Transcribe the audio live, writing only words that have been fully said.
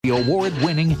The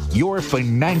award-winning Your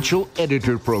Financial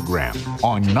Editor program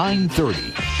on 930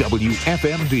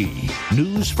 WFMD.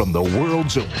 News from the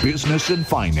worlds of business and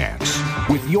finance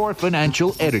with your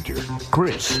financial editor,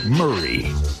 Chris Murray.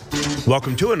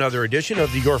 Welcome to another edition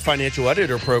of the Your Financial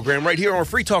Editor program right here on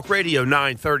Free Talk Radio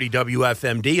 930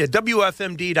 WFMD at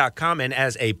WFMD.com, and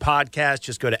as a podcast,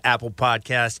 just go to Apple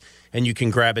Podcasts and you can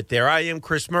grab it there. I am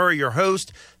Chris Murray, your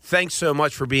host. Thanks so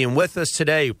much for being with us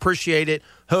today. Appreciate it.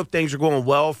 Hope things are going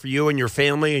well for you and your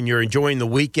family and you're enjoying the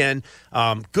weekend.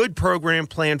 Good program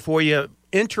planned for you.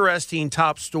 Interesting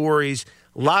top stories.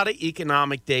 A lot of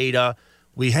economic data.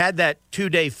 We had that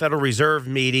two-day Federal Reserve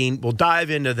meeting. We'll dive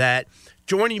into that.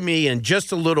 Joining me in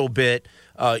just a little bit,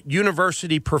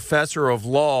 University Professor of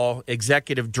Law,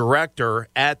 Executive Director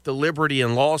at the Liberty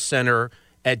and Law Center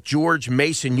at George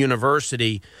Mason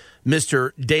University, Mr.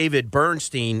 David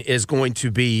Bernstein is going to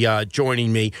be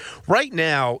joining me. Right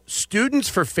now, Students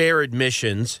for Fair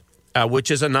Admissions,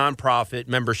 which is a nonprofit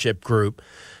membership group,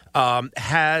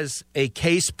 has a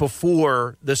case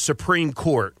before the Supreme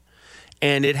Court,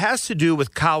 and it has to do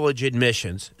with college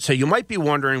admissions. So you might be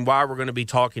wondering why we're going to be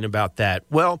talking about that.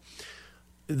 Well,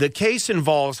 the case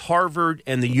involves Harvard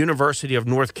and the University of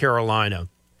North Carolina.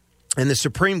 And the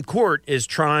Supreme Court is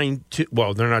trying to,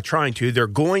 well, they're not trying to, they're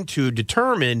going to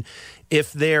determine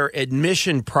if their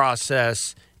admission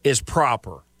process is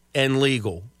proper and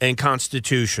legal and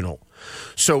constitutional.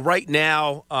 So right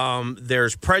now,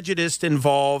 there's prejudice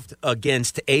involved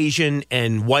against Asian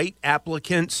and white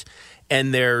applicants,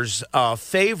 and there's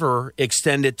favor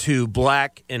extended to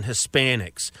black and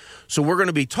Hispanics. So we're going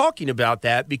to be talking about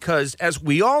that because, as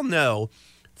we all know,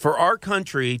 for our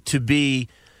country to be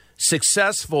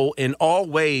successful in all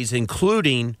ways,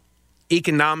 including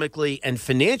economically and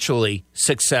financially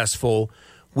successful,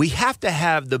 we have to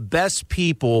have the best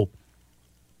people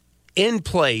in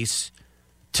place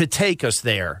to take us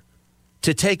there,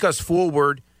 to take us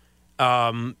forward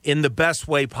in the best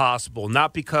way possible,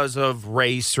 not because of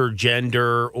race or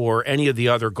gender or any of the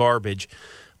other garbage,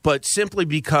 but simply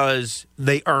because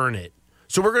they earn it.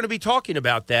 So we're going to be talking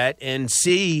about that and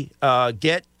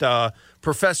get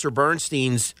Professor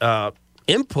Bernstein's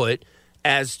input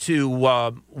as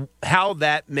to how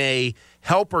that may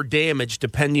help or damage,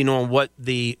 depending on what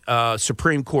the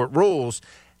Supreme Court rules,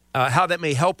 how that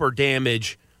may help or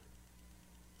damage,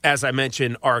 as I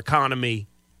mentioned, our economy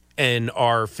and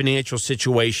our financial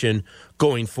situation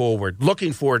going forward.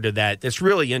 Looking forward to that. That's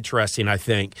really interesting, I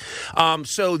think.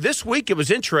 So this week it was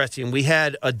interesting. We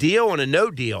had a deal and a no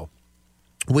deal.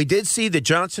 We did see that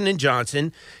Johnson &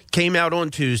 Johnson came out on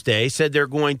Tuesday, said they're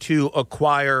going to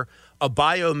acquire a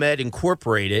Biomed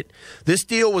Incorporated. This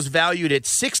deal was valued at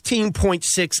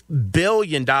 $16.6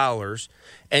 billion,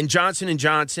 and Johnson &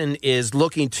 Johnson is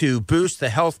looking to boost the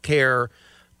healthcare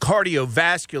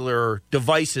cardiovascular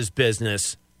devices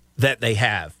business that they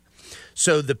have.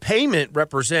 So the payment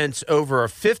represents over a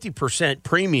 50%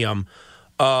 premium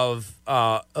of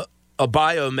a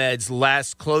Biomed's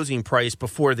last closing price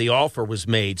before the offer was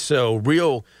made. So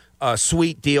real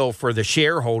sweet deal for the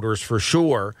shareholders for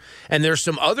sure. And there's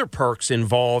some other perks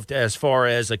involved as far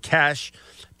as a cash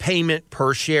payment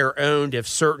per share owned if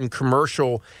certain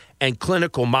commercial and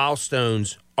clinical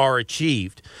milestones are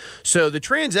achieved. So the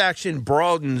transaction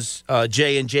broadens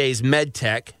J&J's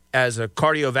MedTech as a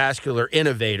cardiovascular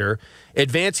innovator,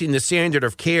 advancing the standard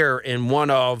of care in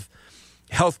one of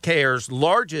healthcare's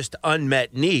largest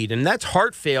unmet need, and that's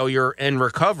heart failure and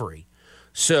recovery.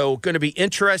 So going to be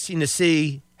interesting to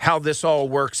see how this all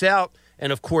works out,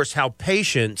 and of course how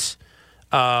patients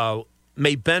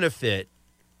may benefit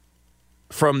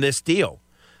from this deal.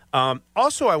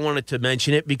 Also, I wanted to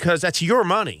mention it because that's your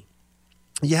money.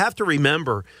 You have to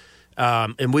remember,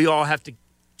 and we all have to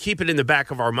keep it in the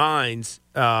back of our minds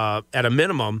at a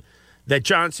minimum, that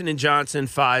Johnson & Johnson,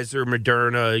 Pfizer,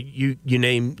 Moderna, you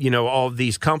name, all of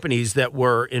these companies that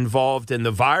were involved in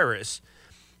the virus,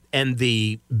 and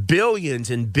the billions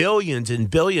and billions and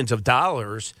billions of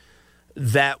dollars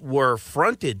that were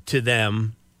fronted to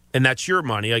them, and that's your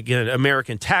money, again,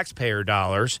 American taxpayer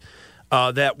dollars,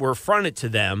 that were fronted to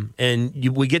them,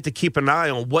 and we get to keep an eye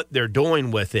on what they're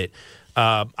doing with it.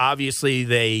 Obviously,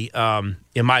 they,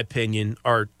 in my opinion,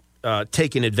 are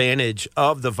taking advantage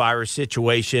of the virus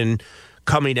situation,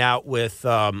 coming out with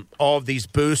all of these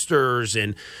boosters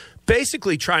and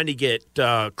basically trying to get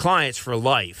clients for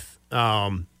life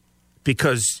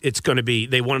because it's going to be,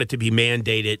 they want it to be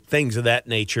mandated, things of that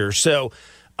nature. So,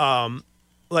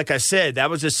 like I said,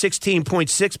 that was a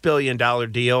 $16.6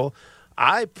 billion deal.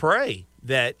 I pray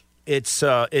that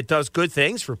it does good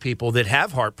things for people that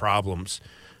have heart problems,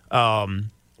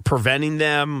 preventing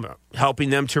them, helping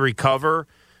them to recover.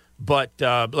 But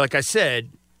like I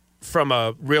said, from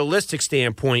a realistic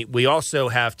standpoint, we also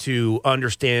have to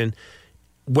understand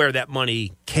where that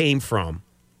money came from.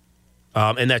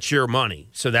 And that's your money.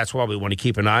 So that's why we want to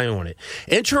keep an eye on it.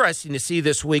 Interesting to see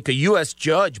this week, a U.S.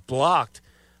 judge blocked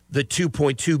the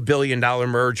 $2.2 billion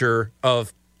merger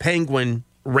of Penguin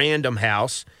Random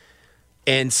House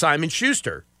and Simon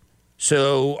Schuster.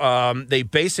 So they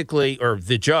basically, or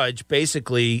the judge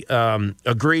basically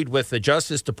agreed with the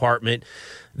Justice Department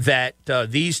that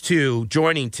these two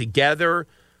joining together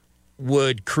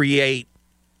would create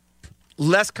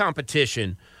less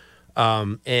competition.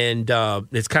 And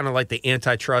it's kind of like the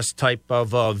antitrust type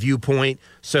of viewpoint.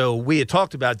 So we had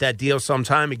talked about that deal some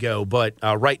time ago, but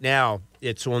right now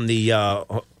it's on the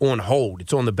on hold.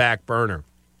 It's on the back burner.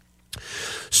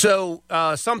 So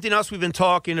something else we've been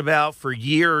talking about for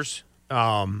years.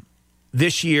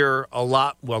 This year, a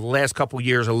lot. Well, the last couple of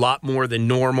years, a lot more than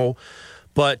normal.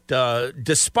 But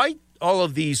despite all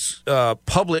of these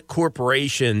public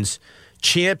corporations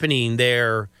championing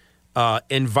their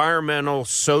environmental,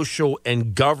 social,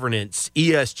 and governance,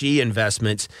 ESG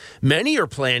investments, many are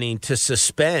planning to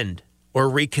suspend or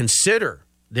reconsider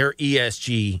their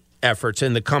ESG efforts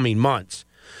in the coming months.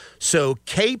 So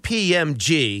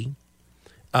KPMG,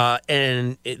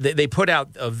 and they put out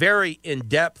a very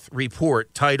in-depth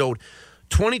report titled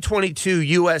 2022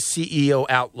 U.S. CEO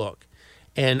Outlook.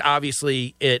 And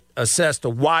obviously, it assessed a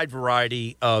wide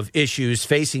variety of issues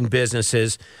facing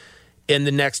businesses in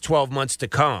the next 12 months to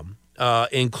come,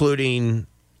 including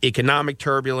economic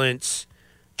turbulence,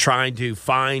 trying to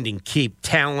find and keep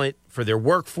talent for their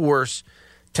workforce,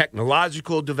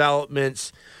 technological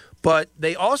developments. But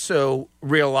they also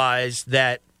realized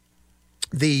that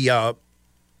the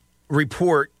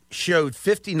report showed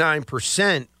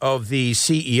 59% of the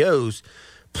CEOs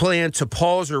plan to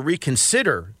pause or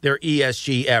reconsider their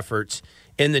ESG efforts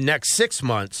in the next 6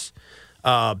 months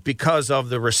because of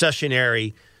the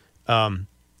recessionary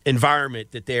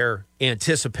environment that they're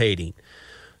anticipating.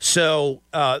 So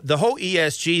the whole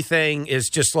ESG thing is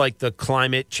just like the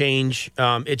climate change.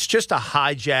 It's just a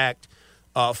hijacked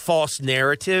false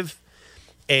narrative,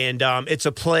 and it's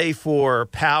a play for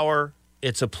power.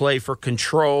 It's a play for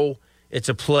control. It's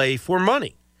a play for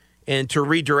money and to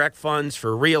redirect funds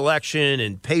for reelection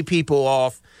and pay people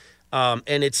off.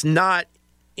 And it's not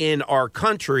in our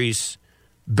country's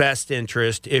best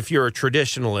interest if you're a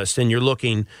traditionalist and you're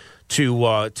looking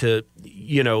to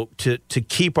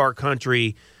keep our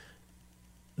country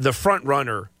the front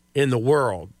runner in the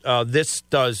world. This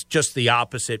does just the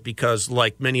opposite because,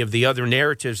 like many of the other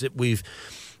narratives that we've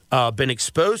been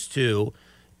exposed to,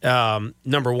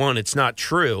 number one, it's not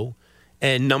true,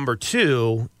 and number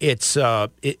two, it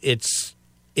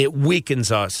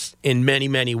weakens us in many,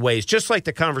 many ways. Just like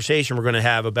the conversation we're going to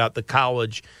have about the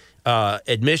college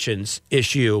admissions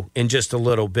issue in just a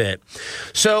little bit.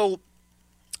 So,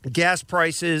 gas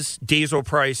prices, diesel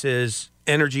prices,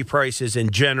 energy prices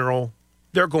in general,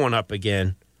 they're going up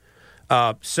again.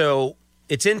 So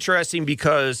it's interesting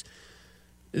because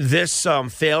this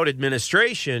failed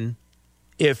administration,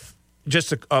 if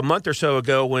just a month or so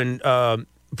ago when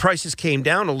prices came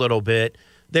down a little bit,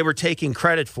 they were taking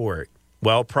credit for it.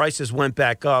 Well, prices went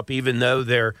back up even though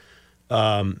they're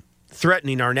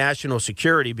threatening our national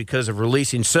security because of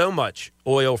releasing so much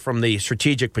oil from the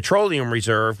Strategic Petroleum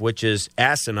Reserve, which is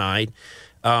asinine.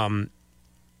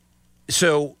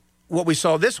 So what we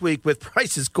saw this week with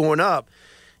prices going up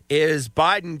is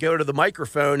Biden go to the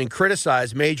microphone and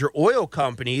criticize major oil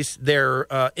companies, their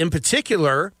in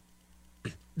particular,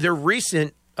 their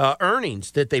recent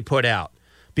earnings that they put out,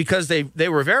 because they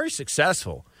were very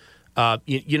successful.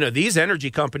 These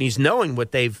energy companies, knowing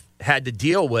what they've had to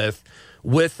deal with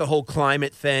the whole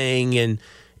climate thing and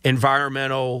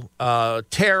environmental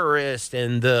terrorists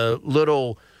and the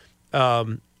little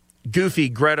goofy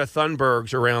Greta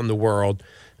Thunbergs around the world,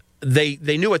 they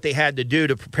knew what they had to do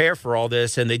to prepare for all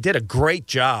this, and they did a great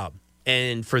job.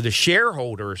 And for the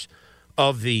shareholders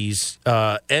of these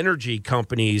energy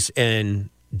companies and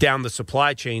down the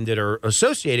supply chain that are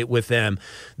associated with them,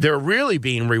 they're really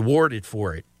being rewarded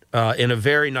for it in a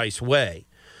very nice way.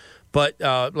 But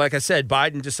like I said,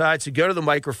 Biden decides to go to the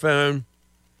microphone,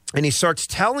 and he starts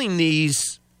telling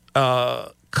these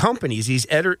companies, these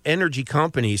energy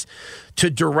companies, to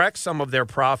direct some of their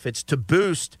profits to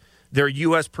boost their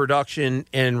U.S. production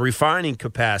and refining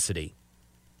capacity.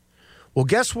 Well,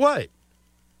 guess what?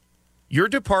 Your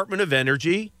Department of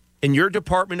Energy and your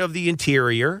Department of the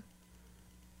Interior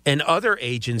and other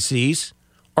agencies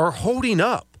are holding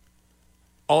up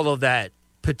all of that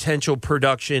potential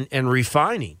production and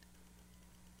refining.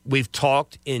 We've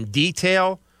talked in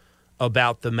detail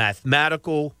about the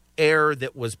mathematical error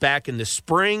that was back in the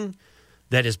spring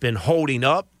that has been holding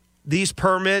up these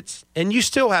permits, and you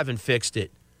still haven't fixed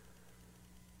it.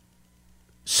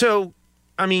 So,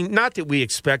 I mean, not that we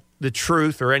expect the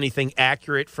truth or anything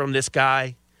accurate from this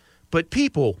guy, but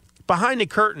people behind the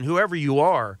curtain, whoever you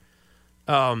are,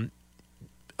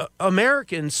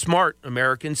 Americans, smart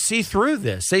Americans, see through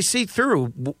this. They see through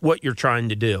what you're trying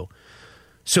to do.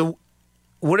 So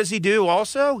what does he do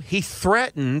also? He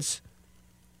threatens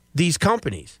these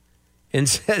companies and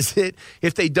says that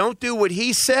if they don't do what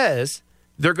he says,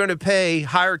 they're going to pay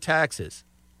higher taxes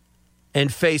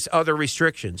and face other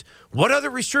restrictions. What other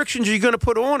restrictions are you going to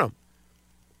put on them?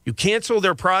 You cancel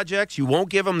their projects. You won't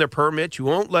give them their permits. You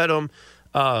won't let them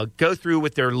go through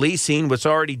with their leasing. What's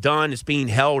already done is being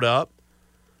held up.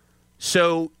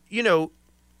 So, you know,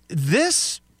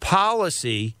 this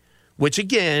policy, which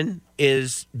again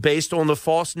is based on the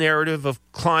false narrative of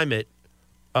climate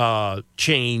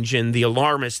change and the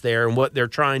alarmists there and what they're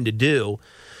trying to do.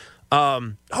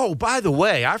 Oh, by the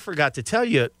way, I forgot to tell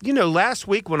you, you know, last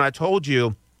week when I told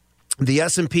you the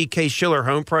S&P Case-Shiller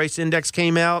Home Price Index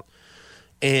came out,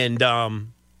 and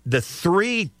the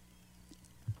 3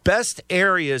 best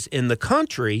areas in the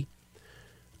country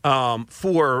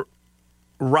for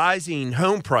rising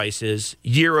home prices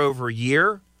year over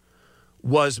year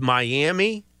was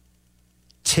Miami,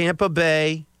 Tampa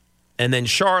Bay, and then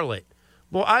Charlotte.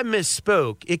 Well, I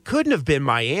misspoke. It couldn't have been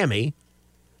Miami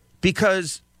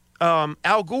because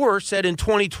Al Gore said in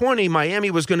 2020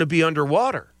 Miami was going to be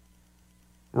underwater,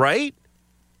 right?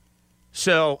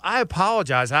 So I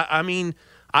apologize. I mean,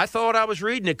 I thought I was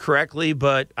reading it correctly,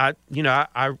 but I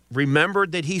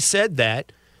remembered that he said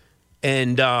that.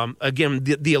 And again,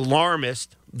 the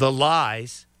alarmist, the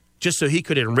lies, just so he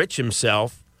could enrich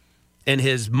himself and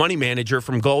his money manager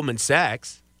from Goldman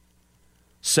Sachs.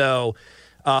 So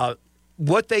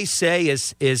what they say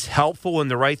is helpful and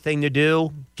the right thing to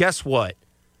do. Guess what?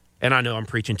 And I know I'm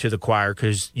preaching to the choir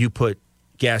because you put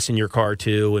gas in your car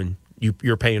too, and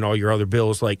you're paying all your other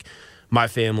bills like my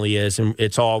family is, and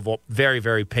it's all very,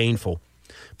 very painful.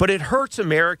 But it hurts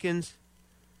Americans.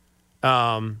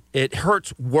 It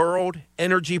hurts world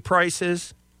energy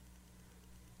prices.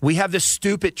 We have this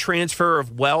stupid transfer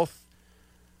of wealth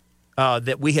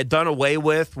that we had done away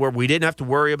with, where we didn't have to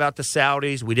worry about the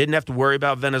Saudis. We didn't have to worry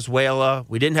about Venezuela.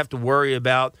 We didn't have to worry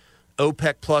about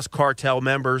OPEC plus cartel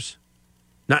members.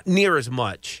 Not near as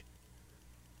much.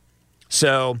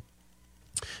 So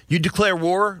you declare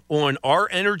war on our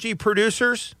energy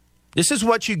producers. This is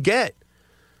what you get.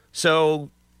 So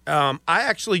I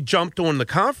actually jumped on the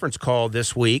conference call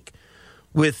this week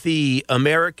with the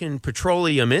American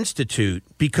Petroleum Institute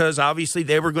because obviously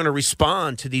they were going to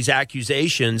respond to these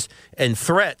accusations and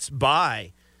threats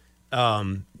by,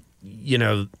 Biden,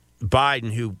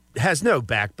 who has no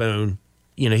backbone.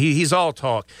 You know, he's all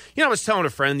talk. You know, I was telling a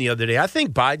friend the other day, I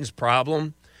think Biden's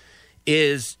problem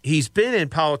is he's been in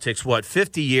politics,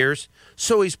 50 years?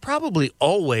 So he's probably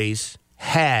always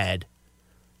had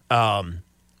a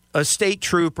state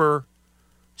trooper,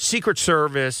 Secret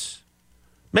Service,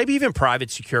 maybe even private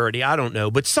security, I don't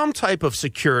know, but some type of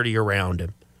security around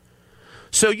him.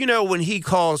 So, you know, when he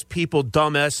calls people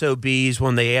dumb SOBs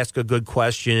when they ask a good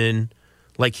question,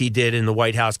 like he did in the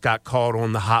White House, got called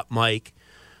on the hot mic,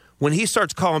 when he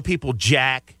starts calling people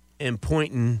Jack and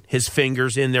pointing his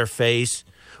fingers in their face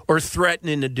or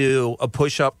threatening to do a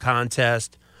push-up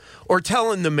contest or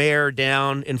telling the mayor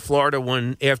down in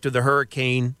Florida after the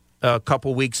hurricane a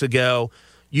couple weeks ago,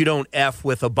 you don't F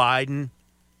with a Biden.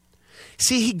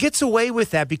 See, he gets away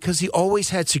with that because he always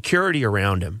had security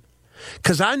around him.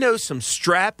 Because I know some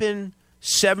strapping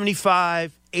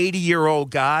 75, 80-year-old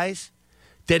guys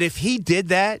that if he did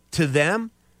that to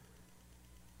them,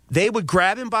 they would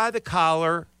grab him by the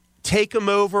collar, take him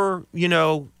over,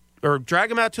 or drag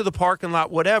him out to the parking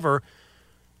lot, whatever,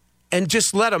 and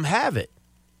just let him have it.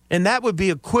 And that would be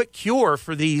a quick cure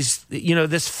for these,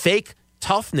 this fake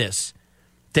toughness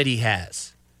that he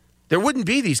has. There wouldn't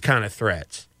be these kind of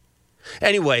threats.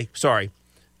 Anyway, sorry.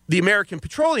 The American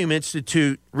Petroleum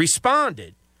Institute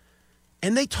responded,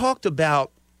 and they talked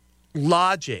about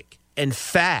logic and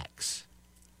facts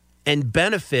and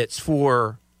benefits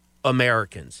for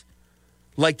Americans,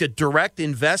 like the direct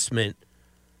investment.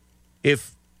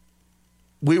 If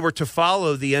we were to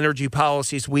follow the energy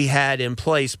policies we had in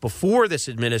place before this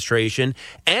administration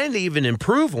and even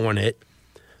improve on it,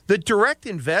 the direct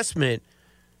investment,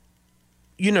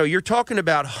 you're talking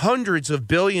about hundreds of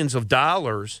billions of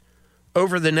dollars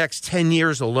over the next 10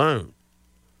 years alone,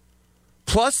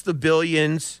 plus the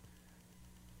billions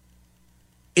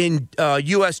in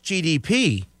U.S.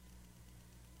 GDP.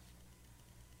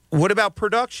 What about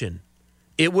production?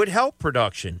 It would help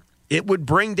production. It would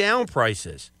bring down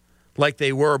prices like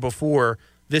they were before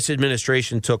this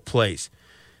administration took place,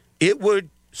 it would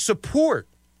support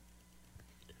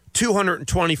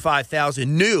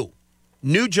 225,000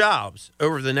 new jobs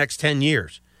over the next 10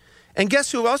 years. And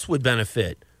guess who else would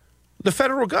benefit? The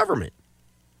federal government.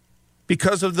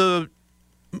 Because of the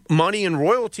money and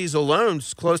royalties alone,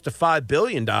 it's close to $5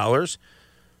 billion.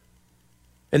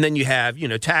 And then you have,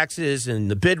 taxes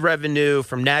and the bid revenue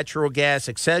from natural gas,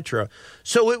 etc.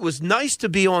 So it was nice to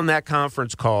be on that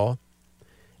conference call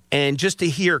and just to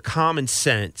hear common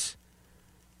sense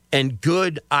and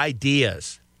good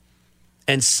ideas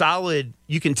and solid,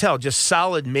 you can tell, just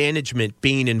solid management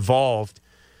being involved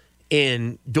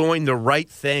in doing the right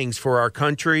things for our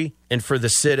country and for the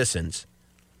citizens.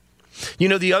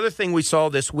 The other thing we saw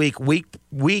this week,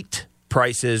 wheat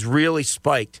prices really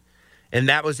spiked, and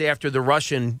that was after the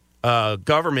Russian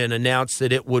government announced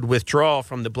that it would withdraw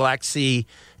from the Black Sea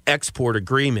export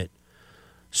agreement.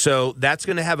 So that's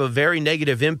going to have a very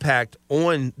negative impact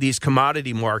on these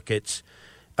commodity markets.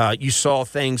 You saw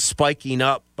things spiking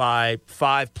up by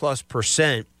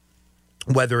 5+%,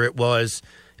 whether it was,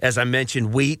 as I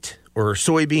mentioned, wheat or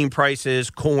soybean prices,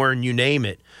 corn, you name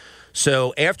it.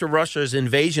 So after Russia's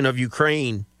invasion of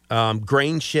Ukraine,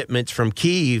 grain shipments from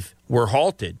Kyiv were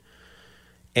halted.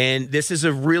 And this is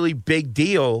a really big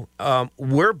deal.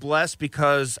 We're blessed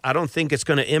because I don't think it's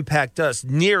going to impact us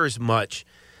near as much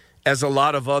as a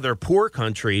lot of other poor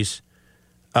countries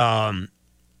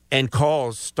and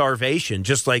cause starvation,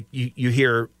 just like you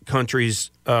hear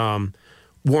countries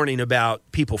warning about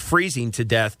people freezing to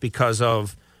death because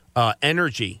of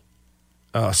energy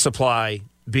supply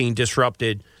being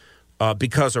disrupted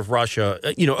because of Russia,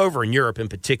 over in Europe in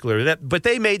particular. But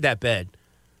they made that bed.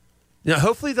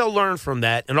 Hopefully they'll learn from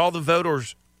that, and all the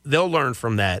voters, they'll learn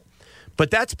from that.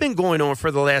 But that's been going on for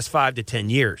the last 5 to 10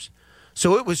 years.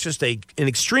 So it was just an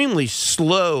extremely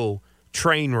slow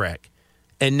train wreck.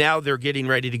 And now they're getting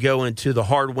ready to go into the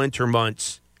hard winter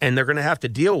months, and they're going to have to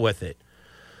deal with it.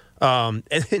 And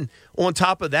then on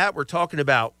top of that, we're talking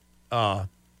about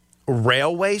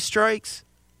railway strikes.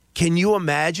 Can you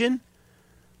imagine,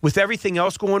 with everything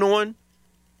else going on,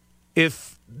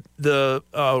 if the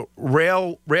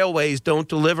railways don't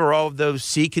deliver all of those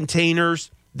sea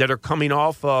containers that are coming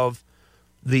off of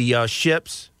the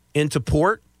ships into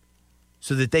port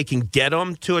so that they can get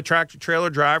them to a tractor-trailer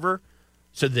driver,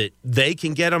 so that they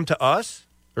can get them to us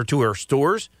or to our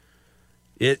stores?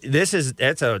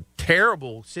 That's a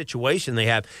terrible situation they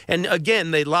have. And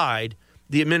again, they lied.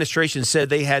 The administration said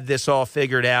they had this all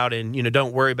figured out and,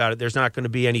 don't worry about it. There's not going to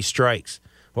be any strikes.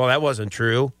 Well, that wasn't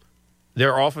true.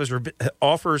 Their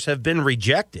offers have been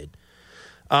rejected.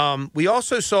 We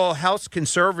also saw House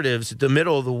conservatives at the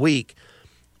middle of the week.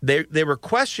 They were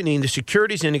questioning the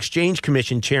Securities and Exchange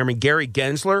Commission chairman, Gary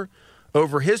Gensler,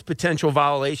 over his potential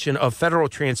violation of federal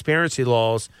transparency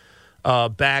laws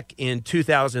back in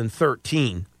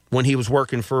 2013 when he was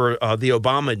working for the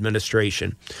Obama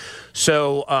administration.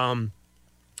 So,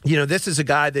 this is a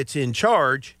guy that's in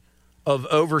charge of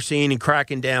overseeing and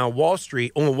cracking down on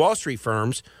Wall Street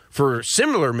firms for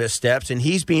similar missteps, and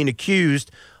he's being accused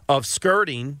of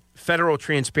skirting federal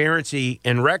transparency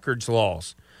and records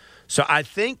laws. So I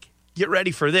think, get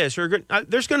ready for this.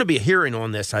 There's going to be a hearing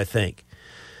on this, I think.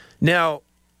 Now,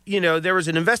 there was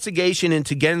an investigation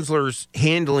into Gensler's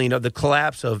handling of the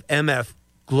collapse of MF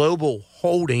Global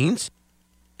Holdings.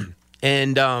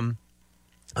 And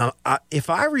if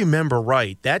I remember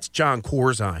right, that's John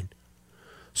Corzine.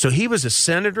 So he was a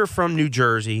senator from New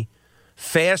Jersey,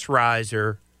 fast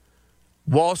riser,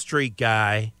 Wall Street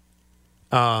guy,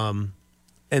 and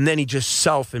then he just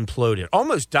self-imploded,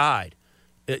 almost died.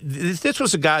 This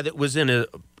was a guy that was in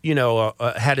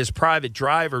had his private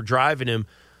driver driving him,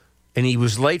 and he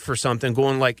was late for something,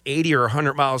 going like 80 or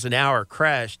 100 miles an hour,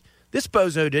 crashed. This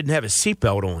bozo didn't have a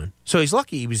seatbelt on, so he's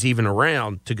lucky he was even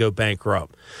around to go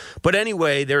bankrupt. But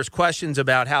anyway, there's questions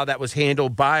about how that was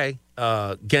handled by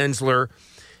Gensler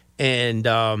and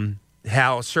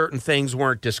how certain things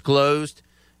weren't disclosed.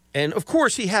 And, of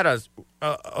course, he had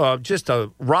just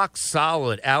a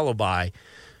rock-solid alibi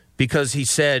because he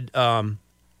said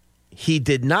he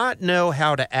did not know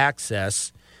how to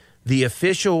access the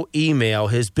official email,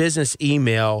 his business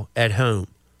email at home.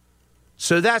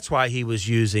 So that's why he was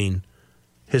using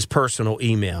his personal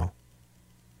email.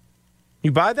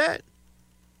 You buy that?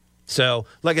 So,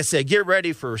 like I said, get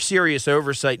ready for serious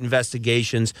oversight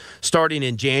investigations starting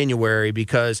in January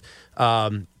because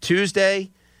Tuesday,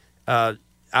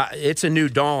 it's a new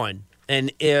dawn.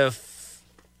 And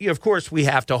of course, we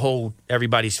have to hold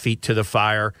everybody's feet to the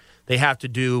fire. They have to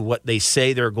do what they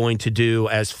say they're going to do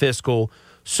as fiscal,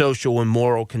 social, and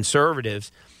moral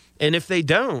conservatives. And if they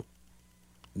don't,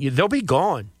 they'll be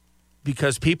gone.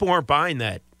 because people aren't buying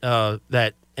that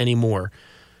anymore.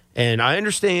 And I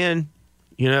understand,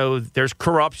 there's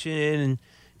corruption and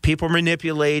people are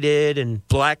manipulated and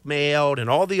blackmailed and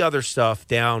all the other stuff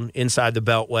down inside the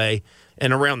Beltway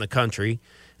and around the country.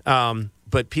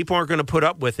 But people aren't going to put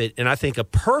up with it. And I think a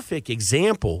perfect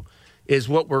example is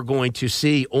what we're going to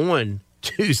see on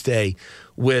Tuesday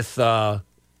with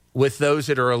those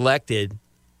that are elected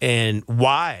and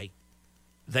why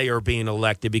they are being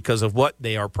elected because of what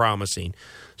they are promising.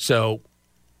 So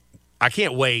I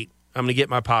can't wait. I'm going to get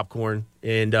my popcorn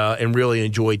and really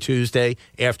enjoy Tuesday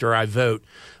after I vote.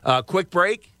 Quick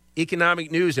break,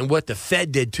 economic news, and what the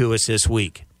Fed did to us this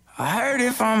week. I heard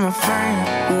it from a friend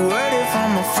who heard it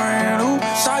from a friend who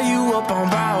saw you up on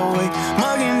Broadway,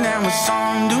 mugging down with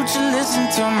song. Dude, you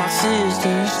listen to my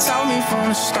sisters. Told me from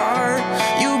the start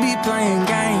you be playing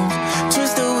games,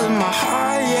 twisted with my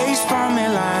heart. Yeah, you sprung me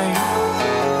like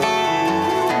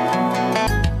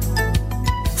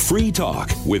Free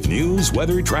Talk with news,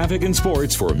 weather, traffic, and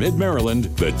sports for Mid-Maryland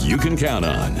that you can count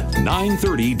on.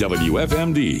 930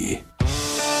 WFMD.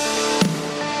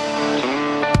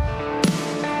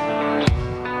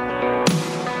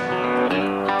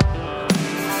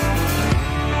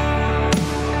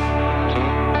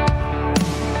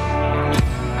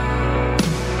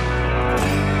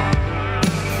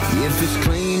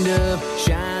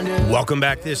 Welcome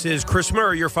back. This is Chris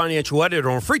Murray, your financial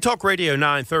editor on Free Talk Radio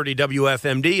 930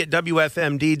 WFMD at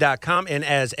WFMD.com and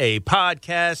as a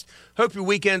podcast. Hope your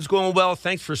weekend's going well.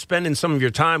 Thanks for spending some of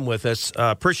your time with us.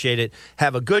 Appreciate it.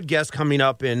 Have a good guest coming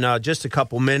up in just a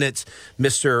couple minutes,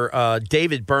 Mr.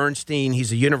 David Bernstein.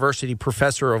 He's a university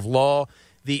professor of law,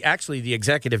 the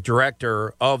executive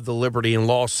director of the Liberty and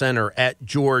Law Center at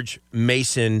George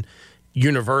Mason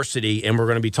University, and we're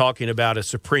going to be talking about a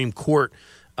Supreme Court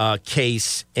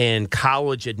case and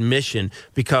college admission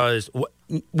because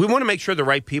we want to make sure the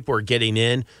right people are getting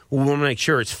in. We want to make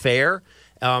sure it's fair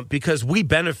because we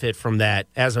benefit from that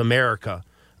as America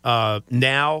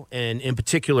now and in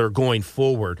particular going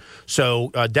forward.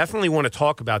 So definitely want to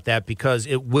talk about that because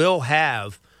it will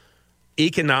have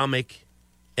economic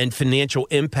and financial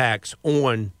impacts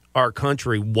on our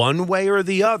country one way or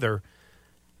the other.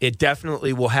 It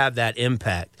definitely will have that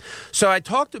impact. So I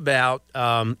talked about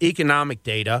economic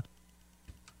data.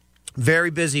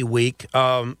 Very busy week.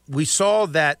 We saw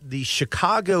that the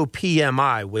Chicago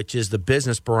PMI, which is the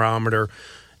business barometer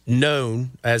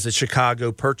known as the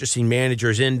Chicago Purchasing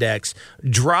Managers Index,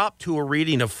 dropped to a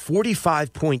reading of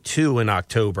 45.2 in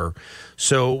October.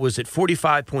 So it was at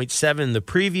 45.7 the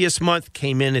previous month,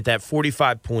 came in at that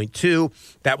 45.2.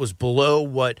 That was below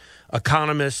what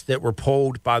economists that were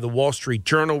polled by the Wall Street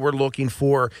Journal were looking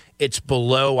for. It's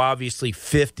below, obviously,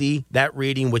 50, that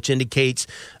reading, which indicates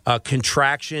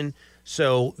contraction.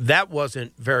 So that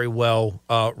wasn't very well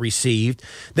received.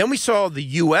 Then we saw the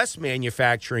U.S.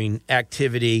 manufacturing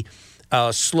activity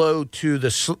slow to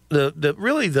the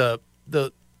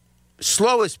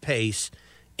slowest pace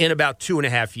in about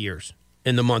 2.5 years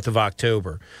in the month of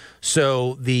October.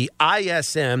 So the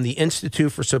ISM, the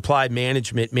Institute for Supply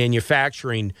Management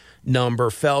manufacturing number,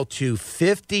 fell to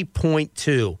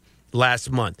 50.2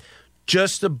 last month.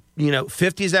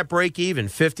 50 is that break even.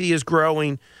 50 is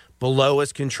growing. Below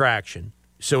is contraction.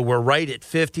 So we're right at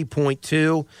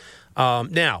 50.2.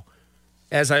 Now,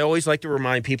 as I always like to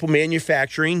remind people,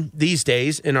 manufacturing these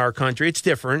days in our country, it's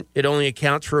different. It only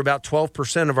accounts for about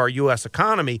 12% of our U.S.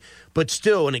 economy, but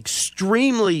still an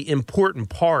extremely important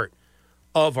part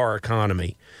of our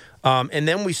economy. And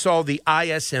then we saw the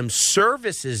ISM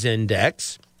Services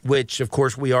Index, which, of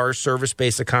course, we are a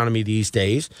service-based economy these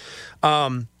days.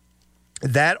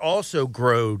 That also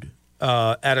growed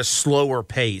at a slower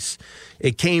pace.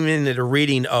 It came in at a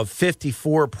reading of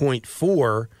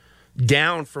 54.4,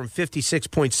 down from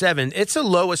 56.7. It's the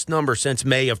lowest number since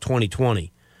May of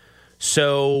 2020.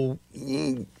 So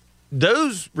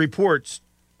those reports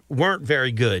weren't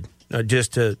very good,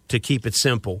 just to keep it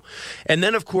simple. And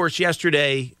then, of course,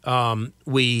 yesterday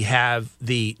we have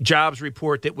the jobs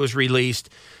report that was released.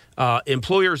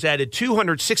 Employers added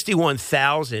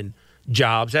 261,000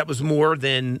 jobs. That was more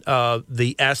than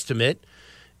the estimate.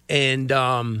 And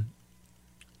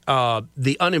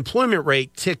the unemployment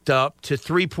rate ticked up to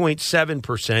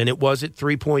 3.7%. It was at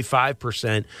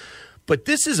 3.5%. But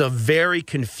this is a very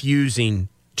confusing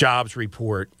jobs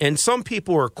report. And some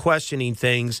people are questioning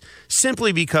things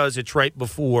simply because it's right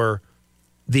before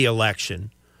the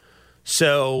election.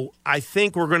 So I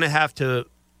think we're going to have to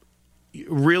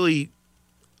really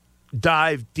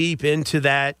dive deep into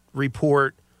that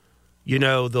report.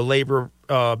 The labor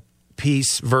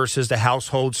piece versus the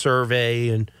household survey,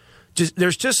 and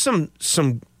there's just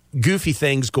some goofy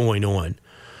things going on.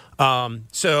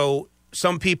 So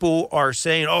some people are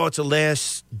saying, oh, it's a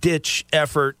last-ditch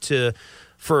effort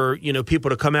for people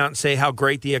to come out and say how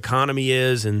great the economy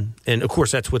is. And of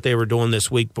course, that's what they were doing this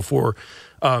week before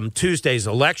Tuesday's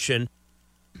election.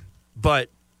 But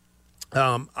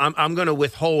I'm going to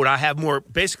withhold. I have more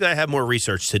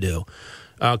research to do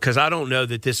because I don't know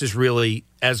that this is really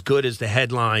as good as the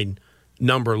headline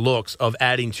number looks of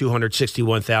adding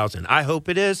 261,000. I hope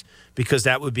it is, because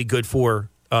that would be good for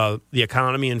the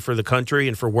economy and for the country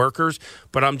and for workers,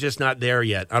 but I'm just not there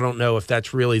yet. I don't know if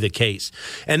that's really the case.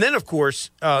 And then, of course,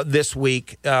 this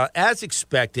week, as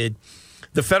expected,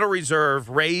 the Federal Reserve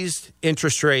raised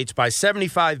interest rates by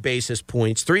 75 basis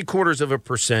points,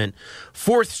 0.75%,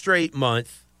 fourth straight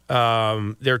month.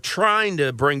 They're trying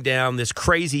to bring down this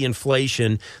crazy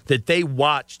inflation that they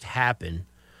watched happen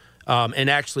and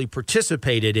actually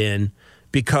participated in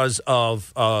because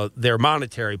of their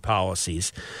monetary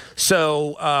policies.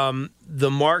 So the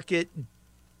market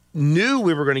knew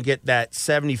we were going to get that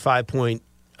 75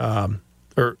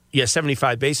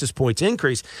 basis points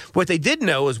increase. What they didn't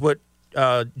know is what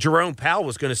Jerome Powell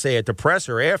was going to say at the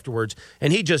presser afterwards,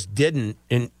 and he just didn't.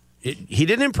 And he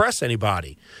didn't impress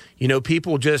anybody.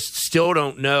 People just still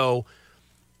don't know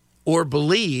or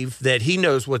believe that he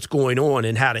knows what's going on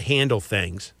and how to handle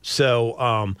things.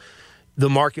 So the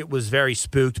market was very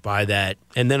spooked by that.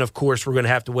 And then, of course, we're going to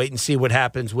have to wait and see what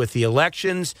happens with the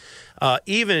elections,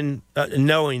 even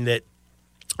knowing that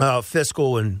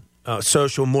fiscal and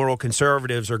social moral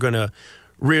conservatives are going to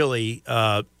really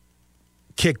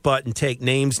kick butt and take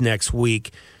names next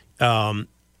week.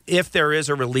 If there is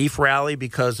a relief rally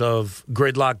because of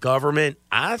gridlock government,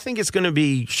 I think it's going to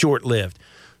be short-lived.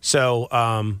 So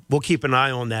we'll keep an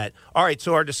eye on that. All right,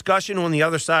 so our discussion on the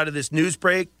other side of this news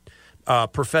break,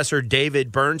 Professor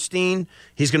David Bernstein,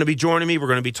 he's going to be joining me. We're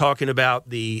going to be talking about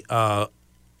the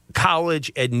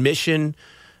college admission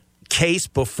case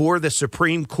before the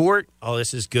Supreme Court. Oh,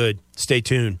 this is good. Stay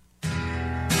tuned.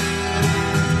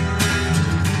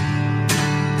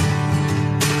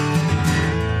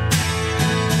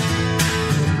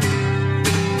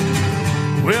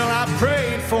 Well, I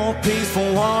prayed for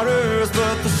peaceful waters,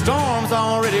 but the storms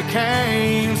already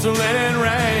came. So let it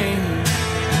rain,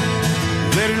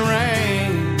 let it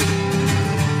rain.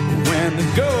 When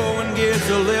the going gets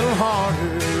a little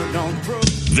harder, don't throw.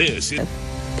 This is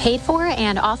Paid for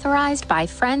and authorized by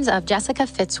Friends of Jessica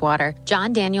Fitzwater,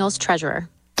 John Daniels, Treasurer.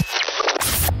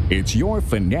 It's your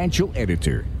financial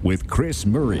editor with Chris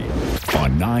Murray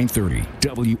on 930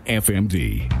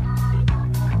 WFMD.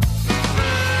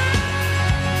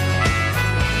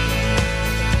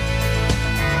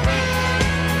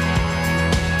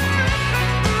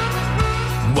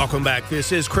 Welcome back.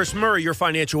 This is Chris Murray, your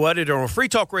financial editor on Free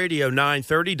Talk Radio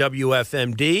 930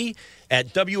 WFMD at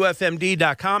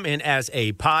WFMD.com and as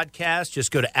a podcast.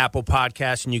 Just go to Apple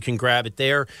Podcasts and you can grab it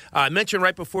there. I mentioned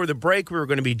right before the break we were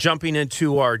going to be jumping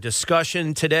into our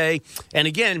discussion today. And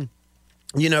again,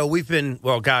 we've been,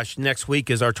 next week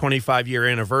is our 25-year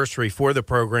anniversary for the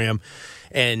program.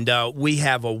 And we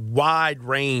have a wide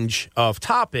range of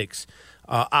topics.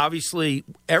 Obviously,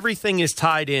 everything is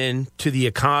tied in to the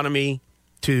economy,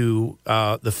 to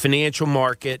the financial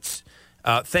markets,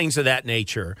 things of that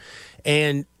nature.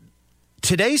 And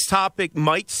today's topic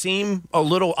might seem a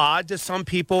little odd to some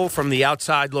people from the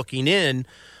outside looking in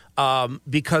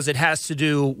because it has to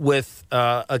do with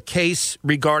a case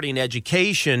regarding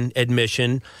education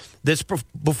admission that's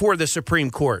before the Supreme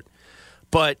Court.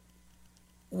 But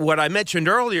what I mentioned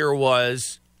earlier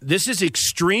was this is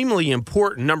extremely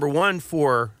important, number one,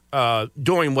 for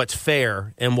doing what's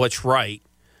fair and what's right.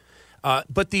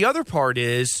 But the other part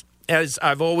is, as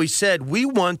I've always said, we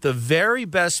want the very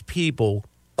best people,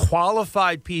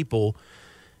 qualified people,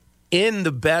 in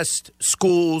the best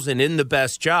schools and in the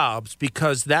best jobs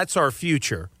because that's our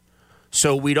future.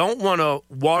 So we don't want to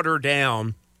water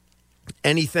down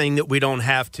anything that we don't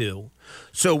have to.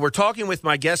 So we're talking with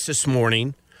my guest this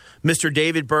morning, Mr.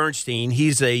 David Bernstein.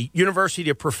 He's a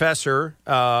university professor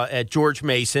at George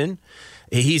Mason.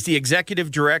 He's the executive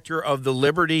director of the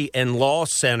Liberty and Law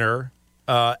Center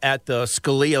at the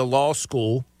Scalia Law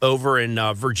School over in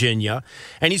Virginia.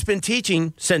 And he's been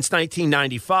teaching since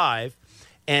 1995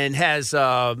 and has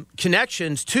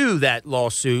connections to that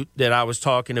lawsuit that I was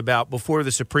talking about before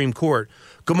the Supreme Court.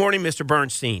 Good morning, Mr.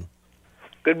 Bernstein.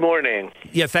 Good morning.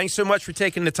 Yeah, thanks so much for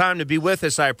taking the time to be with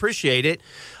us. I appreciate it.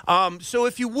 So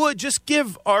if you would, just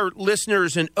give our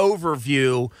listeners an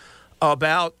overview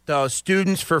about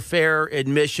Students for Fair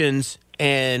Admissions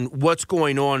and what's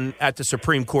going on at the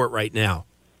Supreme Court right now.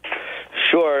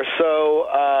 Sure.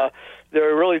 So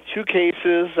there are really two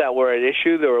cases that were at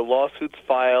issue. There were lawsuits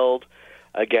filed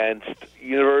against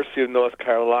University of North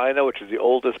Carolina, which is the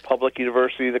oldest public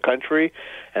university in the country,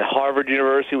 and Harvard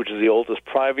University, which is the oldest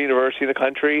private university in the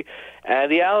country.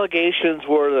 And the allegations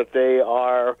were that they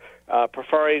are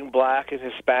preferring black and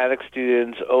Hispanic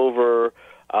students over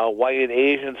white and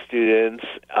Asian students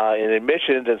in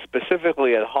admissions, and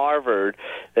specifically at Harvard,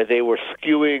 that they were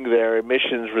skewing their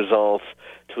admissions results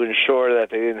to ensure that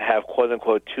they didn't have,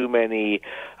 quote-unquote, too many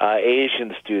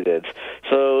Asian students.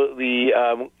 So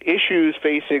the issues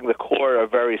facing the court are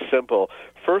very simple.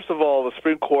 First of all, the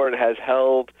Supreme Court has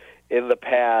held in the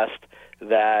past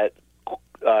that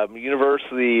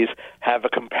universities have a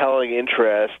compelling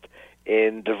interest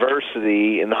in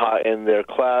diversity in their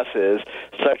classes,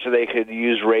 such that they could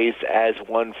use race as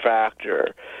one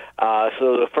factor.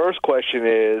 So the first question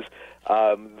is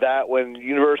that when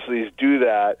universities do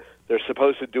that, they're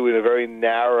supposed to do it in a very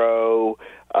narrow,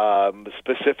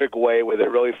 specific way where they're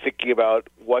really thinking about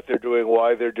what they're doing,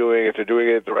 why they're doing it. If they're doing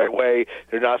it the right way,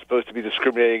 they're not supposed to be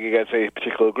discriminating against any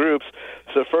particular groups.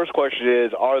 So the first question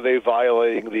is, are they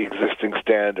violating the existing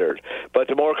standard? But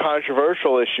the more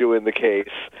controversial issue in the case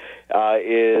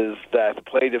is that the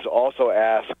plaintiffs also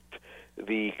asked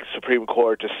the Supreme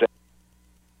Court to say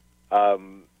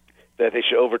that they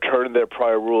should overturn their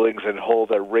prior rulings and hold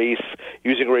that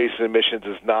using race in admissions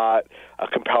is not a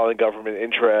compelling government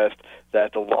interest,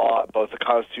 that the law, both the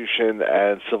Constitution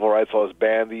and civil rights laws,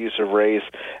 ban the use of race,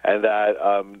 and that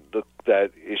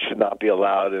that it should not be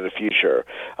allowed in the future.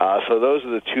 So those are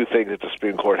the two things that the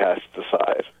Supreme Court has to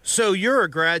decide. So you're a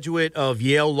graduate of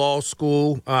Yale Law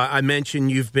School. I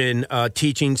mentioned you've been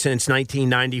teaching since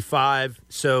 1995,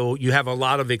 so you have a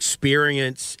lot of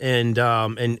experience, and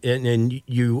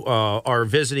you are a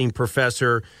visiting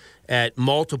professor at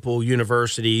multiple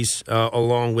universities,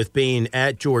 along with being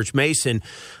at George Mason.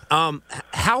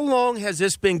 How long has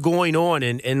this been going on,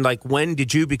 and like when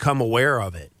did you become aware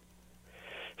of it?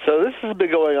 So this has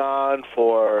been going on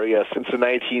for since the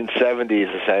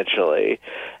 1970s, essentially,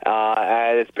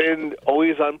 and it's been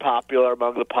always unpopular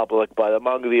among the public, but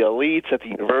among the elites at the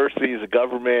universities, the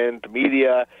government, the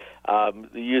media, the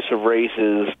use of race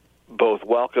is both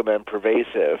welcome and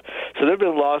pervasive. So there have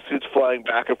been lawsuits flying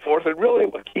back and forth, and really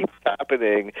what keeps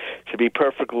happening, to be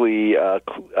perfectly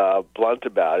blunt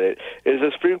about it, is the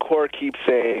Supreme Court keeps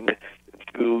saying,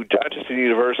 not just in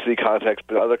university context,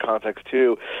 but other contexts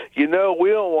too, we don't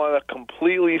want to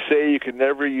completely say you can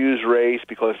never use race,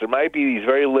 because there might be these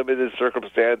very limited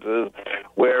circumstances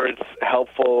where it's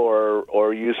helpful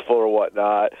or useful or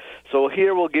whatnot. So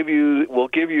here we'll give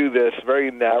you this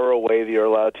very narrow way that you're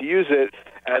allowed to use it,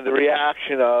 and the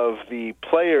reaction of the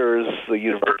players, the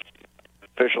university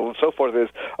officials and so forth is,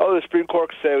 the Supreme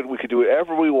Court said we could do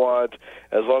whatever we want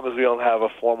as long as we don't have a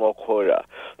formal quota.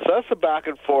 So that's the back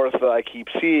and forth that I keep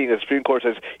seeing. The Supreme Court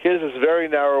says, here's this very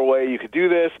narrow way you could do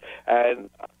this,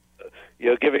 and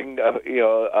giving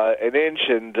an inch,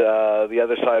 and the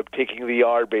other side taking the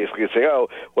yard, basically, and saying,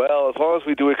 as long as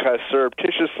we do it kind of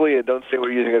surreptitiously and don't say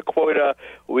we're using a quota,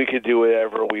 we can do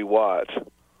whatever we want.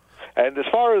 And as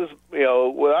far as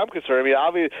what I'm concerned,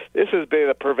 obviously this has been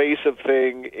a pervasive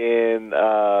thing in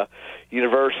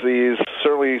universities.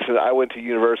 Certainly, since I went to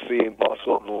university in law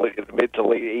school in the mid to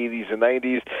late 80s and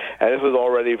 90s, and this was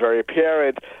already very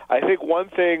apparent. I think one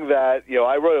thing that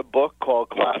I wrote a book called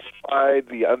 "Classified: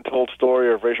 The Untold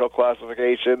Story of Racial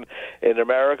Classification in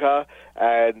America,"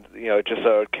 and it just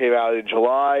came out in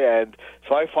July, and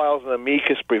so I filed an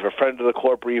amicus brief, a friend of the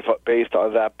court brief, based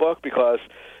on that book, because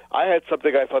I had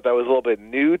something I thought that was a little bit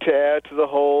new to add to the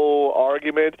whole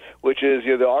argument, which is,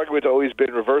 the argument's always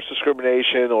been reverse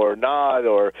discrimination or not,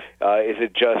 or is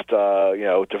it just,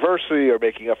 diversity or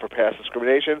making up for past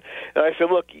discrimination? And I said,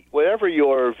 look, whatever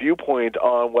your viewpoint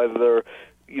on whether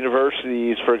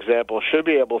universities, for example, should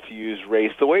be able to use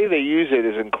race, the way they use it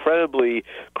is incredibly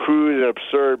crude and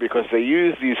absurd, because they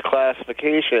use these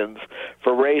classifications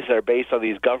for race that are based on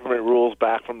these government rules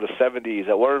back from the 70s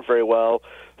that weren't very well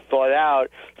thought out.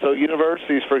 So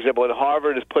universities, for example, when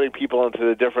Harvard is putting people into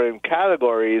the different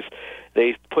categories,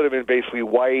 they put them in basically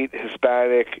white,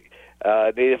 Hispanic,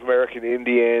 Native American,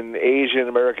 Indian, Asian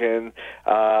American,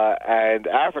 and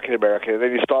African American. And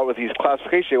then you start with these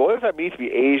classifications. What does that mean to be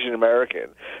Asian American?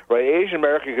 Right? Asian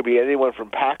American could be anyone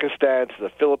from Pakistan to the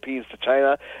Philippines to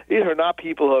China. These are not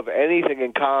people who have anything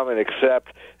in common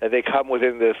except that they come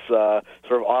within this sort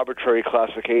of arbitrary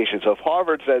classification. So if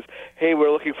Harvard says, hey,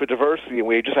 we're looking for diversity and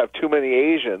we just have too many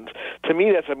Asians, to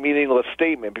me that's a meaningless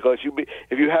statement, because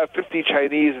if you have 50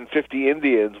 Chinese and 50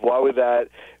 Indians, why would that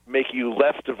make you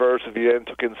less diverse if you then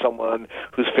took in someone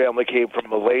whose family came from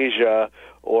Malaysia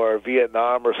or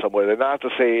Vietnam or somewhere. They're not to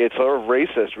say it's sort of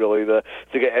racist, really, to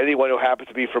get anyone who happens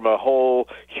to be from a whole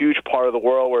huge part of the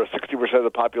world where 60% of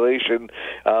the population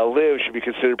lives should be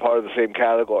considered part of the same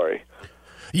category.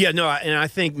 Yeah, no, and I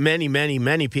think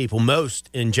many people, most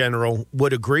in general,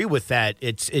 would agree with that.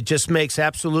 It just makes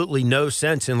absolutely no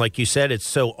sense, and like you said, it's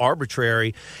so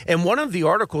arbitrary. And one of the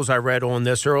articles I read on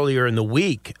this earlier in the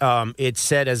week, it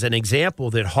said as an example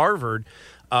that Harvard,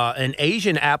 an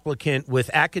Asian applicant with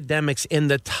academics in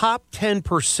the top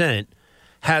 10%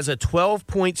 has a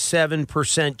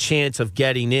 12.7% chance of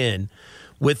getting in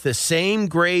with the same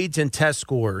grades and test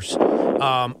scores.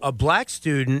 A black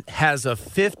student has a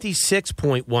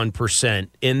 56.1%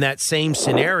 in that same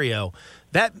scenario.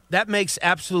 That makes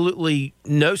absolutely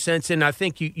no sense. And I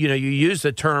think you used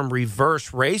the term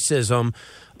reverse racism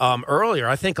earlier.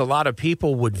 I think a lot of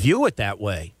people would view it that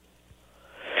way.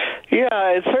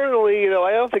 Yeah, and certainly,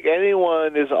 I don't think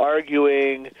anyone is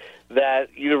arguing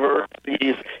that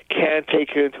universities can't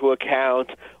take into account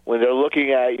when they're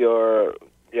looking at your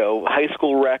high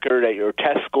school record, at your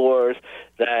test scores,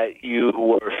 that you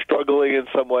were struggling in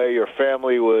some way, your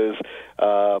family was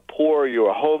poor, you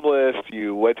were homeless,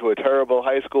 you went to a terrible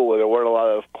high school where there weren't a lot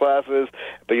of classes,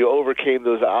 but you overcame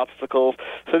those obstacles.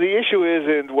 So the issue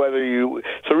isn't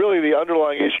really the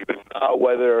underlying issue is not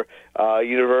whether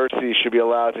universities should be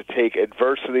allowed to take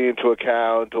adversity into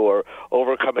account or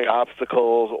overcoming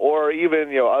obstacles or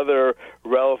even, other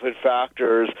relevant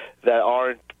factors that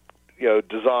aren't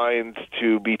designed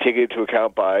to be taken into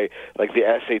account by, like, the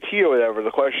SAT or whatever.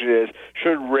 The question is,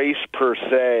 should race per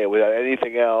se, without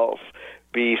anything else,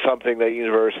 be something that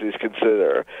universities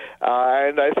consider?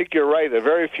 And I think you're right.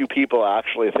 Very few people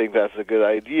actually think that's a good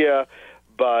idea,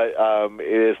 but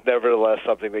it is nevertheless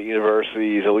something that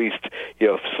universities, at least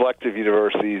selective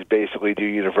universities, basically do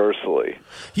universally.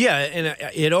 Yeah, and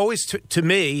it always, to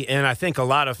me, and I think a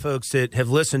lot of folks that have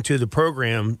listened to the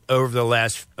program over the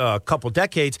last couple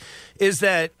decades, is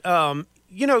that,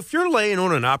 if you're laying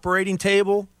on an operating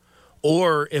table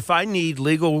or if I need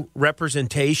legal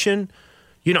representation,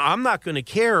 I'm not going to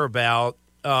care about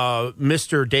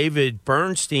Mr. David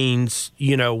Bernstein's,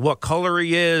 what color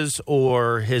he is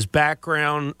or his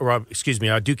background, or excuse me,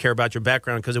 I do care about your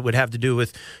background because it would have to do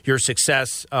with your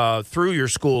success through your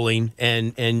schooling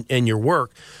and your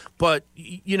work. But,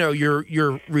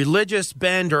 your religious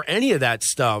bend or any of that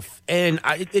stuff. And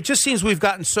it just seems we've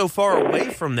gotten so far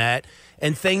away from that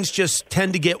and things just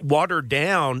tend to get watered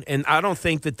down. And I don't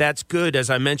think that that's good, as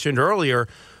I mentioned earlier,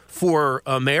 for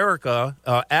America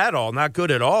at all, not good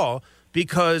at all.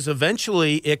 Because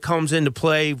eventually it comes into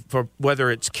play for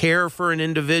whether it's care for an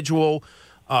individual,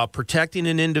 protecting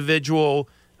an individual,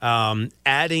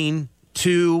 adding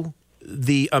to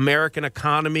the American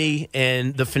economy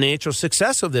and the financial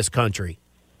success of this country.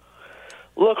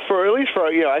 Look,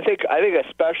 I think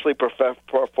especially for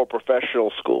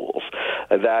professional schools,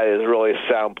 that is really a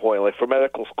sound point. Like for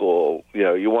medical school,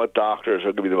 you want doctors who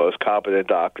are going to be the most competent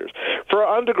doctors. For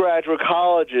undergraduate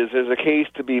colleges, there's a case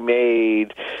to be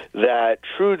made that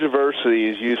true diversity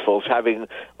is useful. It's having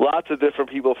lots of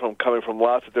different people coming from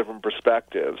lots of different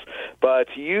perspectives. But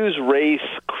to use race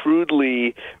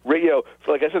crudely,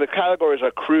 like I said, the categories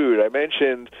are crude. I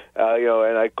mentioned,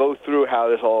 and I go through how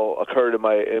this all occurred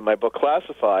in my book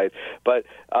Classified. But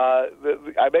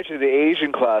I mentioned the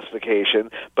Asian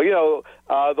classification, but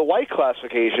the white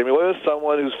classification. What does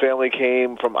someone whose family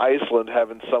came from Iceland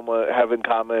have in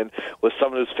common with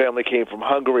someone whose family came from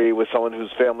Hungary, with someone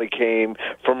whose family came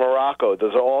from Morocco?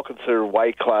 Those are all considered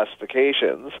white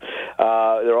classifications.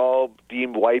 They're all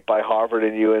deemed white by Harvard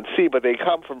and UNC, but they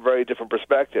come from very different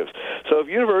perspectives. So if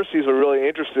universities are really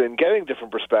interested in getting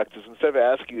different perspectives, instead of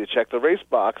asking you to check the race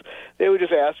box, they would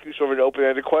just ask you sort of an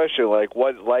open-ended question like,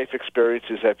 what life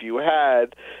experiences have you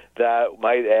had that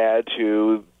might add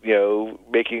to,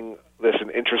 making this an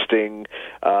interesting,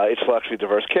 intellectually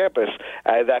diverse campus?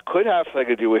 And that could have something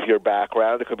to do with your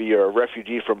background. It could be you're a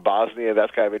refugee from Bosnia,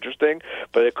 that's kind of interesting.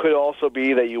 But it could also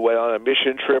be that you went on a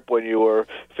mission trip when you were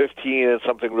 15 and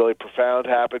something really profound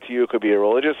happened to you. It could be a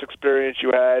religious experience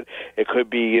you had. It could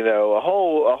be, a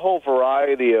whole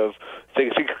variety of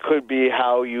things. It could be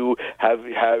how you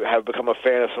have become a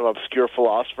fan of some obscure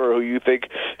philosopher who you think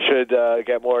should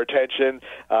get more attention,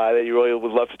 that you really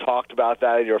would love to talk about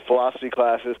that in your philosophy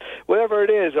classes. whatever it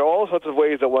is, there are all sorts of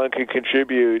ways that one can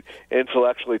contribute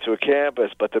intellectually to a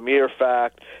campus, but the mere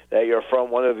fact that you're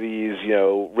from one of these,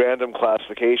 random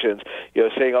classifications,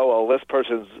 saying, oh, well, this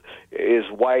person is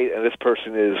white and this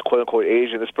person is quote-unquote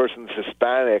Asian, this person's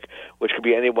Hispanic, which could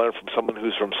be anyone from someone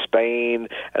who's from Spain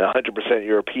and 100%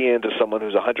 European to someone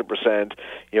who's 100%,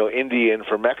 Indian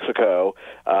from Mexico,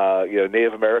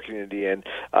 Native American Indian.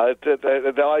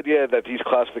 The idea that these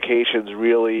classifications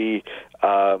really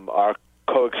are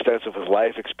coextensive with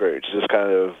life experience is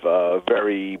kind of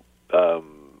very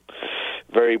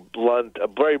blunt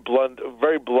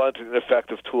and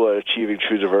ineffective tool at achieving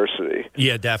true diversity.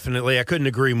 Yeah, definitely. I couldn't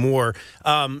agree more.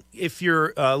 If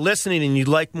you're listening and you'd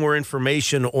like more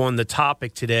information on the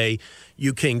topic today,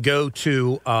 you can go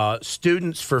to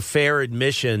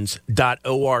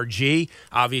studentsforfairadmissions.org.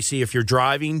 Obviously, if you're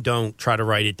driving, don't try to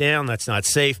write it down. That's not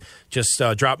safe. Just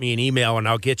drop me an email, and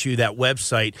I'll get you that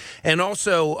website. And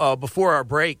also, before our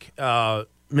break,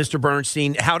 Mr.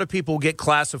 Bernstein, how do people get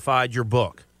classified your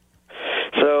book?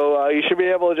 So you should be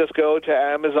able to just go to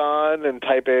Amazon and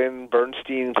type in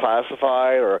Bernstein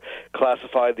Classified or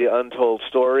Classified The Untold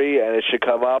Story, and it should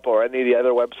come up, or any of the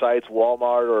other websites,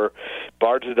 Walmart or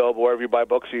Barnes & Noble, wherever you buy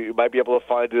books. You might be able to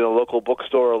find it in a local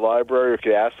bookstore or library, or you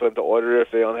can ask them to order it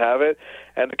if they don't have it.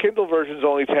 And the Kindle version is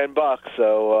only $10,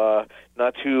 so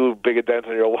not too big a dent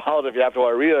on your wallet if you have to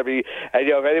want to read it. And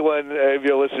if anyone, if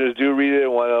your listeners do read it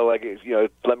and want to,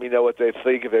 let me know what they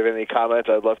think. If they have any comments,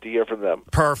 I'd love to hear from them.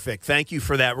 Perfect. Thank you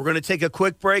for that. We're going to take a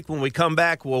quick break. When we come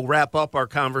back, we'll wrap up our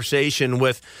conversation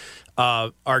with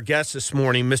our guest this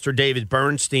morning, Mr. David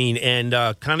Bernstein, and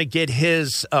kind of get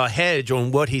his hedge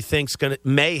on what he thinks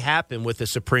may happen with the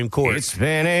Supreme Court. It's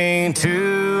been a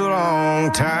too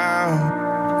long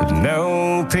time with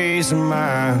no peace of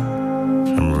mind.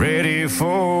 I'm ready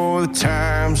for the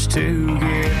times to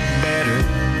get better.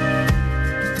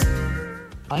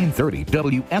 930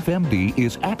 WFMD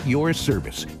is at your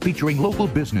service, featuring local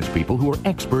business people who are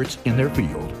experts in their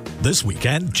field. This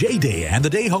weekend, J-Day and the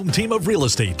Day Home team of real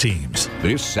estate teams.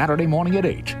 This Saturday morning at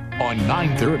 8 on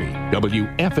 930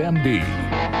 WFMD.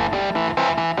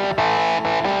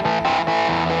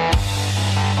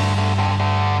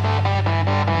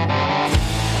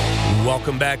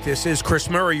 Welcome back. This is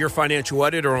Chris Murray, your financial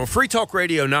editor on Free Talk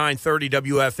Radio 930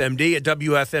 WFMD at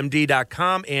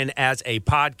WFMD.com. And as a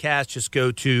podcast, just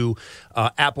go to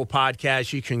Apple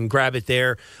Podcasts. You can grab it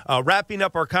there. Wrapping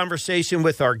up our conversation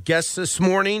with our guest this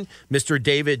morning, Mr.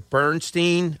 David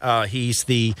Bernstein. He's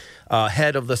the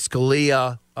head of the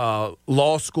Scalia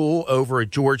Law School over at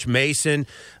George Mason,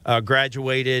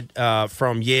 graduated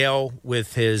from Yale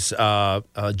with his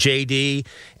JD.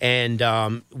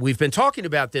 And we've been talking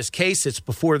about this case that's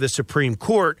before the Supreme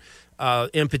Court,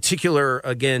 in particular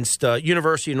against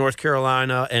University of North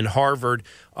Carolina and Harvard,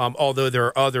 although there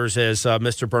are others, as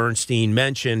Mr. Bernstein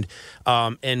mentioned,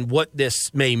 and what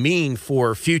this may mean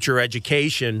for future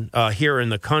education here in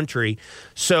the country.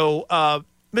 So,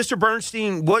 Mr.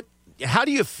 Bernstein, how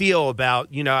do you feel about,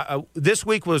 this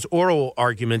week was oral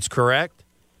arguments, correct?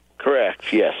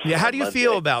 Correct, yes. Yeah. How do you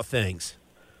feel about things?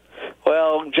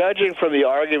 Well, judging from the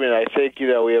argument, I think,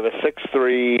 we have a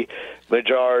 6-3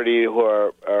 majority who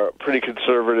are pretty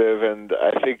conservative, and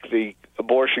I think the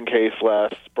abortion case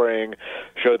last spring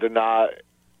showed they're not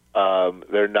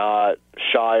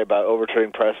shy about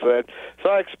overturning precedent. So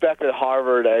I expect that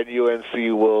Harvard and UNC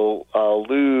will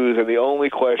lose, and the only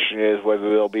question is whether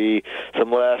there'll be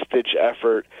some last-ditch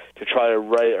effort to try to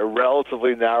write a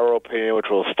relatively narrow opinion which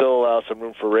will still allow some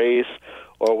room for race,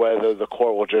 or whether the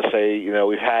court will just say,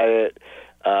 we've had it,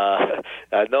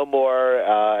 no more,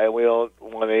 and we don't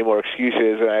want any more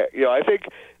excuses. And I think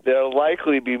they'll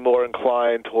likely be more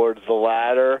inclined towards the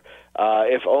latter,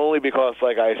 if only because,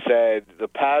 like I said, the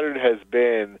pattern has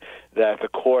been that the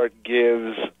court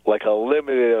gives a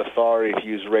limited authority to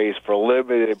use race for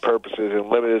limited purposes and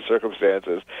limited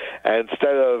circumstances, and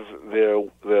instead of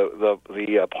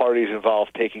the parties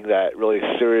involved taking that really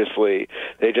seriously,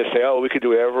 they just say, we could do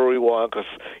whatever we want because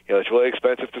it's really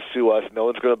expensive to sue us. No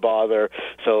one's going to bother.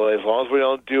 So as long as we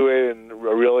don't do it in a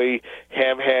really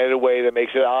ham-handed way that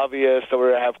makes it obvious that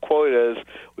we're going to have quotas,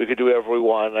 we could do whatever we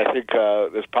want. And I think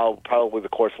there's probably the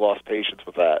court's lost patience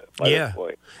with that by this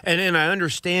point. And I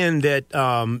understand that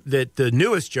that the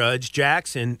newest judge,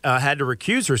 Jackson, had to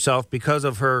recuse herself because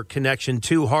of her connection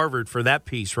to Harvard for that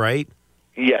piece, right?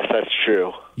 Yes, that's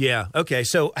true. Yeah. Okay.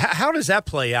 So how does that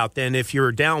play out then? If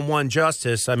you're down one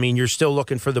justice, I mean, you're still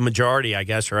looking for the majority, I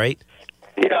guess, right?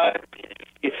 Yeah.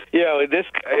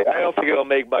 I don't think it'll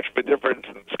make much of a difference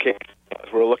in this case.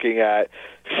 we're looking at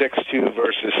 6'2"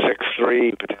 versus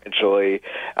 6'3" potentially.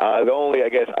 The only, I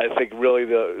think really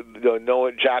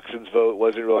no Jackson's vote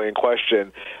wasn't really in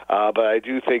question, but I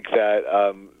do think that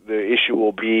the issue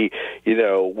will be,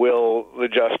 will the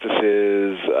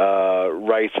justices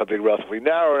write something relatively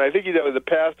narrow? And I think, in the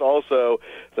past also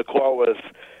the court was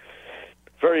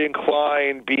very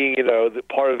inclined, being, the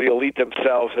part of the elite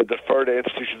themselves, to defer to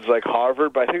institutions like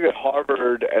Harvard. But I think that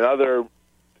Harvard and other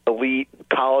elite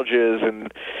colleges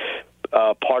and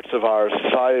parts of our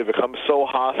society have become so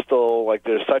hostile, like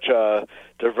there's such a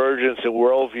divergence in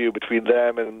worldview between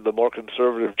them and the more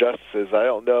conservative justices. I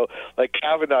don't know. Like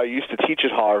Kavanaugh used to teach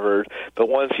at Harvard, but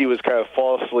once he was kind of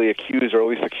falsely accused, or at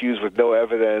least accused with no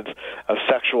evidence of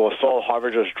sexual assault,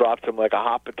 Harvard just dropped him like a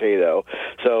hot potato.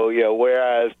 So,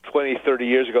 whereas 20, 30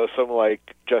 years ago, someone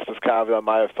like Justice Kavanaugh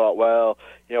might have thought, well,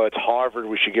 it's Harvard,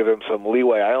 we should give him some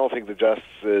leeway. I don't think the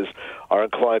justices are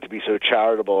inclined to be so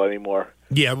charitable anymore.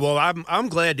 Yeah, well, I'm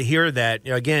glad to hear that.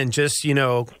 Again, just,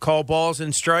 call balls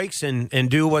and strikes and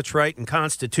do what's right and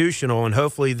constitutional, and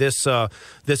hopefully this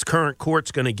current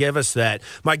court's going to give us that.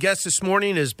 My guest this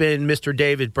morning has been Mr.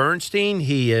 David Bernstein.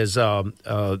 He is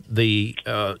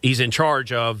he's in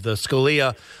charge of the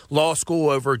Scalia Law School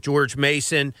over at George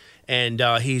Mason. And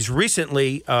he's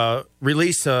recently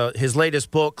released his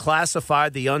latest book,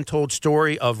 Classified: The Untold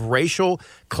Story of Racial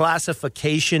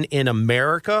Classification in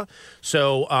America.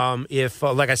 So if,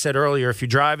 like I said earlier, if you're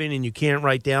driving and you can't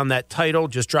write down that title,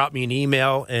 just drop me an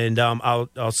email, and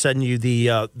I'll send you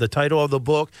the title of the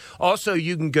book. Also,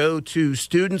 you can go to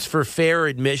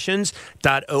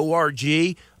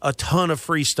studentsforfairadmissions.org. A ton of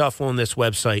free stuff on this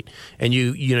website, and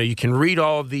you can read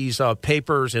all of these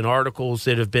papers and articles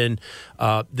that have been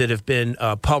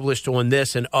published on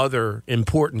this and other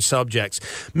important subjects.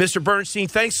 Mr. Bernstein,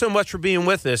 thanks so much for being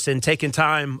with us and taking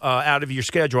time out of your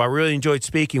schedule. I really enjoyed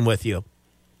speaking with you.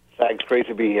 Thanks. Great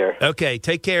to be here. Okay,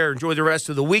 take care. Enjoy the rest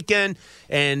of the weekend,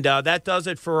 and that does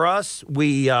it for us.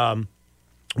 We're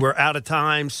out of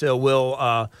time, so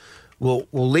we'll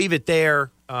leave it there.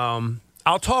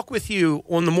 I'll talk with you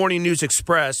on the Morning News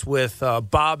Express with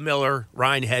Bob Miller,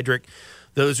 Ryan Hedrick.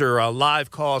 Those are live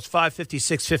calls, 5:50,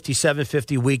 6:50,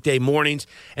 7:50 weekday mornings.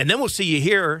 And then we'll see you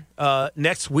here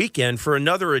next weekend for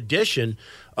another edition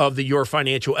of the Your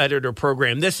Financial Editor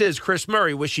program. This is Chris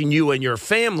Murray wishing you and your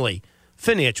family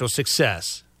financial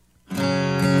success.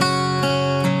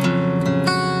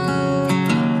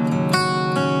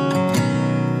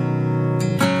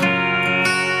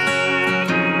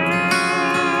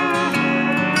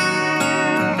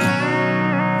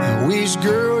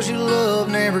 Girls you love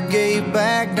never gave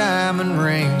back diamond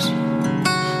rings.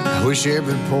 I wish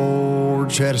every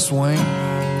porch had a swing.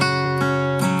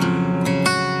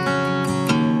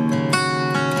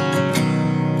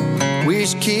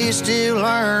 Wish kids still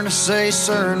learn to say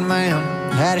sir and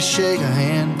ma'am, how to shake a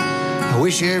hand. I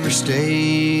wish every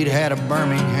state had a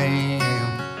Birmingham.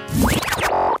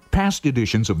 Past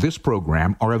editions of this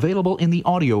program are available in the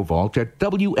audio vault at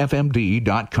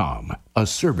WFMD.com, a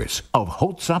service of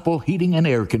Holtzapfel Heating and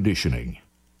Air Conditioning.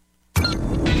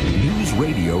 News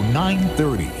Radio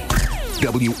 930,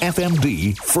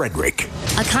 WFMD Frederick.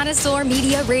 A connoisseur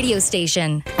media radio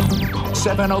station.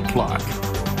 7 o'clock.